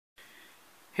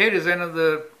Here is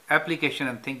another application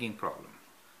and thinking problem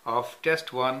of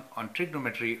test 1 on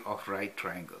trigonometry of right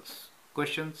triangles.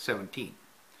 Question 17.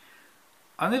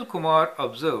 Anil Kumar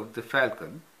observed the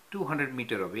falcon 200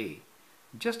 meters away,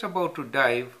 just about to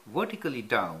dive vertically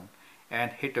down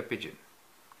and hit a pigeon.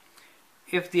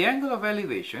 If the angle of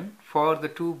elevation for the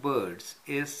two birds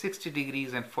is 60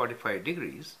 degrees and 45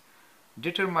 degrees,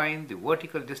 determine the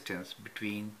vertical distance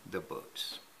between the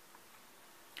birds.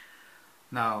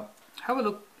 Now, have a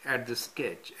look at the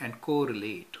sketch and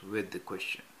correlate with the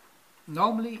question.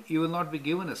 Normally, you will not be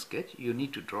given a sketch, you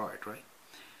need to draw it, right?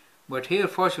 But here,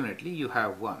 fortunately, you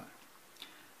have one.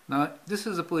 Now, this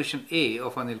is the position A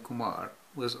of Anil Kumar,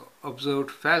 who has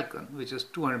observed falcon, which is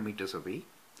 200 meters away.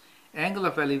 Angle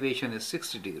of elevation is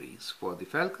 60 degrees for the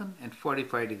falcon and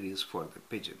 45 degrees for the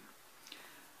pigeon.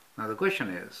 Now, the question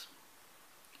is,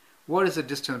 what is the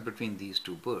distance between these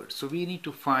two birds? So, we need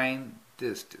to find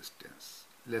this distance.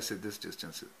 Let's say this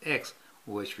distance is x,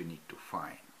 which we need to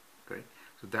find. Okay?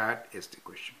 So that is the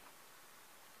question.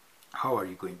 How are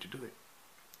you going to do it?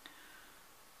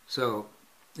 So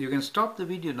you can stop the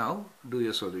video now, do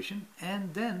your solution,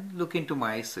 and then look into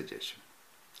my suggestion.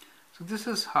 So this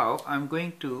is how I'm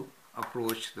going to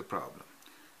approach the problem.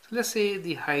 So let's say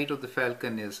the height of the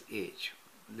falcon is h.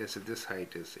 Let's say this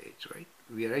height is h, right?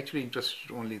 We are actually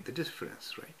interested only in the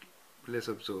difference, right? Let's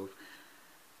observe.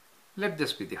 Let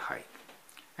this be the height.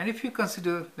 And if you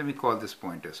consider, let me call this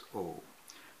point as O.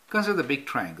 Consider the big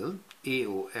triangle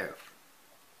AOF.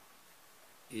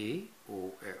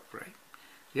 AOF, right?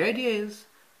 The idea is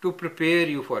to prepare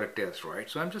you for a test, right?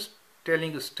 So I'm just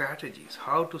telling you strategies,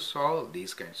 how to solve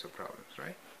these kinds of problems,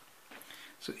 right?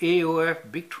 So AOF,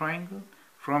 big triangle.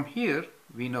 From here,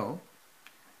 we know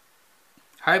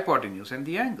hypotenuse and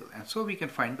the angle. And so we can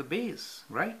find the base,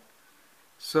 right?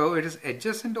 So it is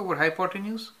adjacent over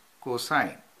hypotenuse,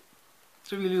 cosine.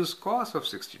 So we'll use cos of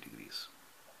 60 degrees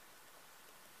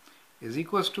is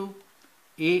equals to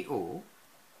AO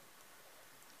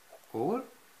over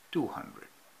 200.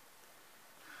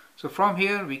 So from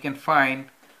here we can find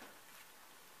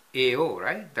AO,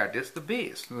 right? That is the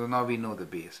base. So now we know the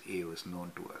base. AO is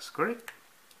known to us, correct?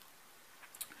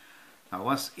 Now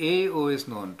once AO is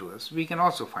known to us, we can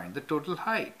also find the total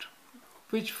height,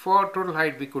 which for total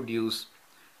height we could use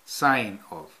sine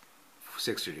of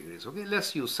 60 degrees. Okay,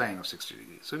 let's use sine of 60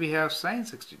 degrees. So we have sine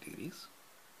 60 degrees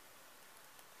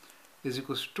is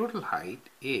equals to total height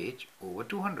h over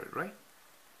 200, right?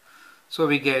 So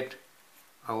we get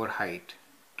our height,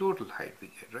 total height we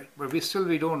get, right? But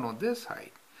we don't know this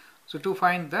height. So to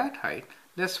find that height,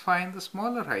 let's find the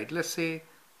smaller height. Let's say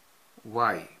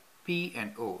y, p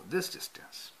and o, this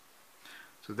distance.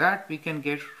 So that we can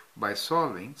get by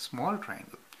solving small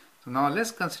triangle. So now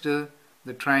let's consider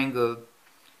the triangle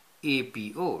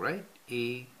APO, right?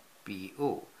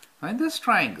 APO. Now in this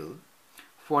triangle,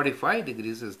 45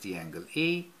 degrees is the angle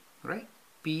A, right?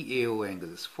 PAO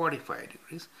angle is 45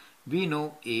 degrees. We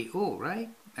know AO, right?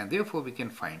 And therefore we can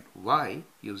find Y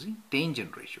using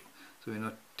tangent ratio. So we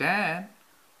know tan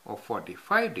of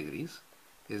 45 degrees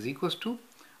is equals to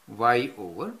Y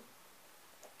over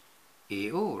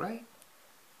AO, right?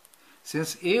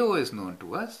 Since AO is known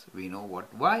to us, we know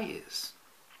what Y is.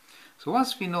 So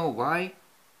once we know Y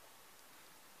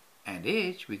and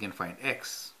H, we can find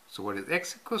X. So what is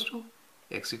X equals to?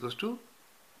 X equals to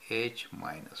H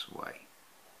minus Y.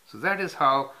 So that is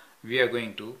how we are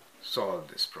going to solve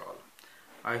this problem.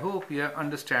 I hope you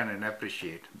understand and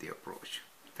appreciate the approach.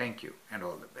 Thank you and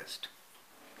all the best.